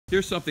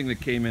Here's something that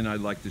came in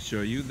I'd like to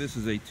show you. This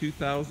is a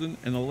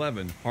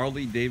 2011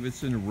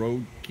 Harley-Davidson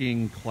Road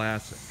King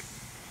Classic.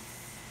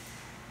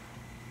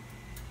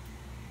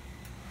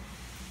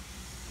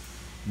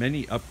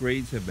 Many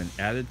upgrades have been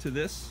added to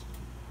this.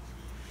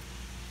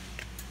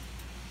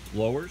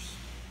 Blowers,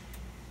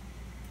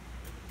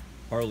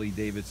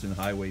 Harley-Davidson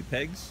highway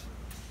pegs,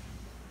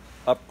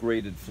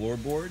 upgraded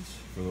floorboards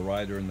for the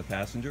rider and the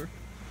passenger,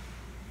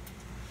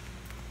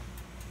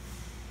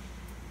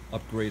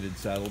 upgraded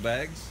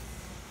saddlebags,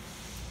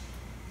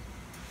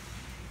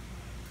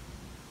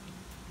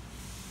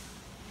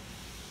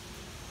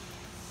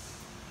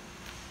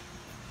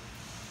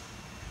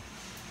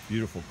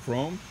 beautiful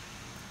chrome,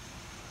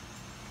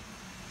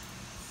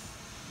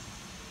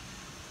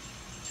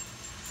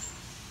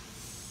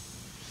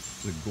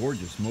 it's a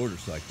gorgeous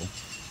motorcycle.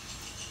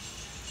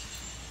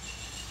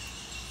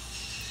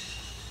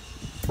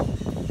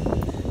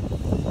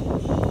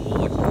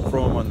 Little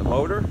chrome on the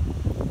motor.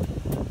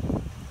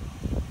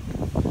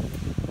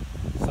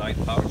 Side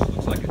pouch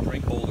looks like a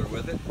drink holder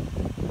with it.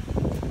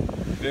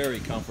 Very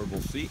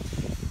comfortable seat.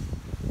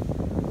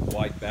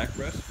 Wide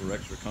backrest for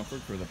extra comfort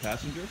for the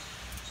passengers.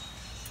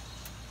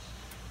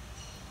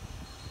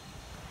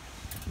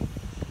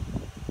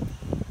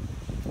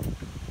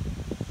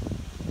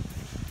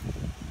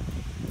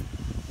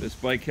 This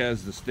bike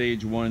has the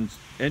Stage 1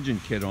 engine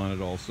kit on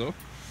it also.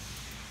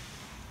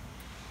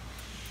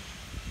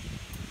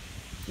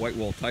 White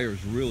wall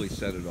tires really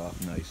set it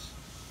off nice.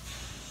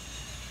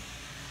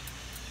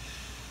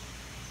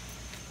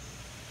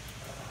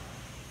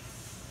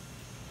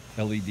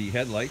 LED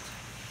headlight.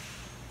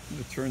 I'm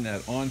going to turn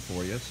that on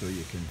for you so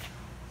you can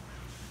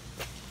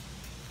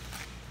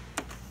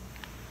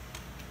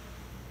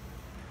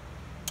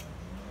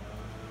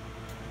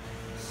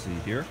see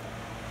here.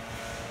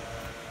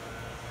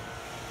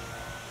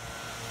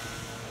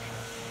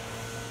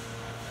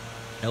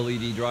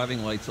 LED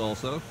driving lights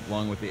also,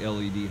 along with the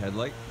LED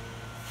headlight.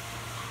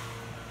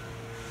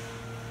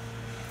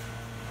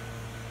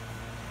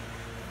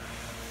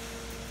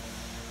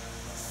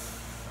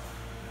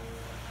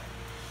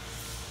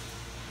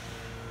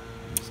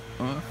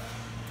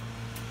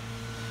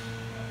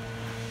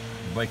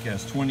 The bike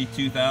has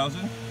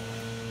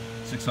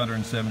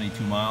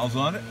 22,672 miles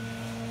on it.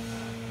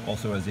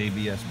 Also has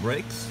ABS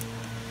brakes,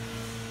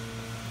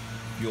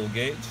 fuel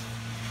gauge.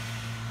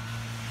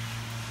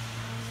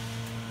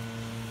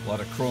 A lot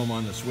of chrome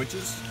on the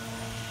switches.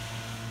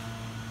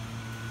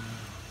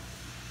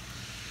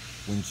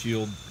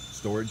 Windshield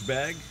storage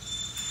bag.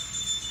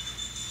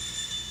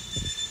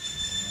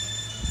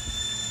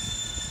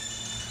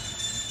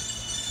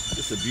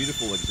 Just a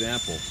beautiful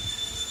example.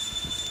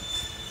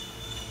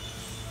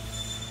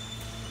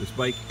 This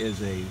bike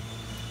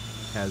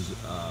has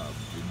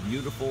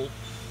beautiful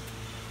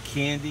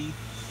candy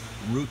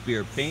root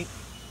beer paint.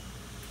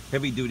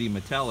 Heavy duty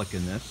metallic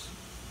in this.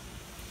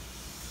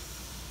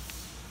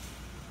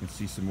 You can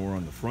see some more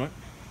on the front.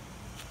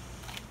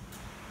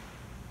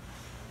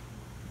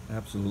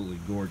 Absolutely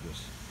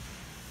gorgeous.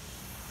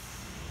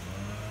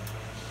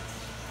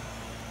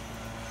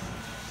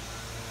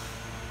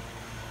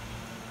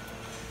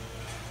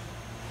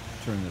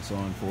 Turn this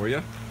on for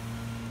you.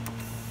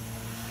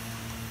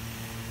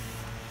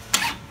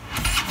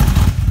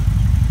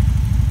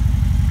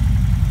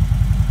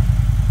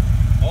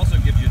 Also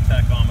gives you a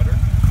tachometer.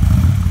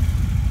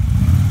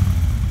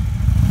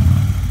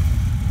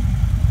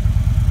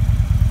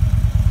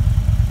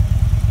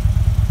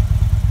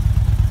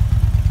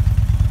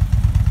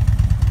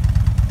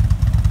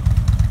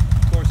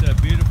 That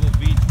beautiful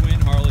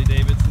V-twin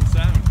Harley-Davidson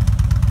sound.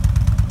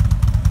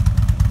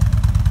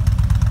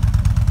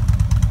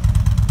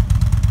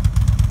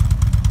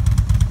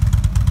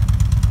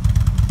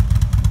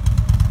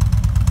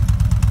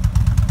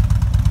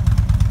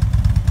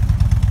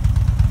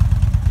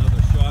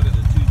 Another shot of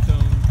the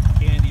two-tone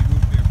candy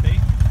root beer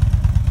paint.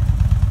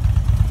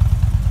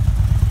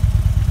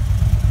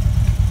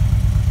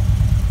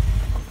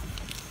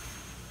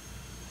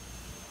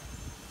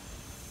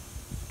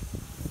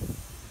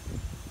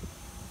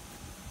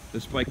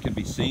 This bike can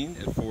be seen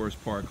at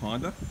Forest Park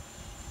Honda.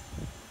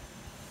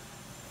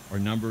 Our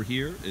number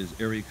here is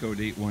area code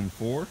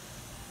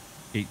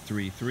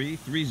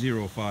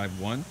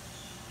 814-833-3051.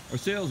 Our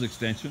sales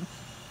extension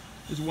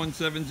is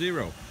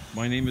 170.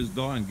 My name is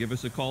Don. Give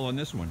us a call on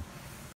this one.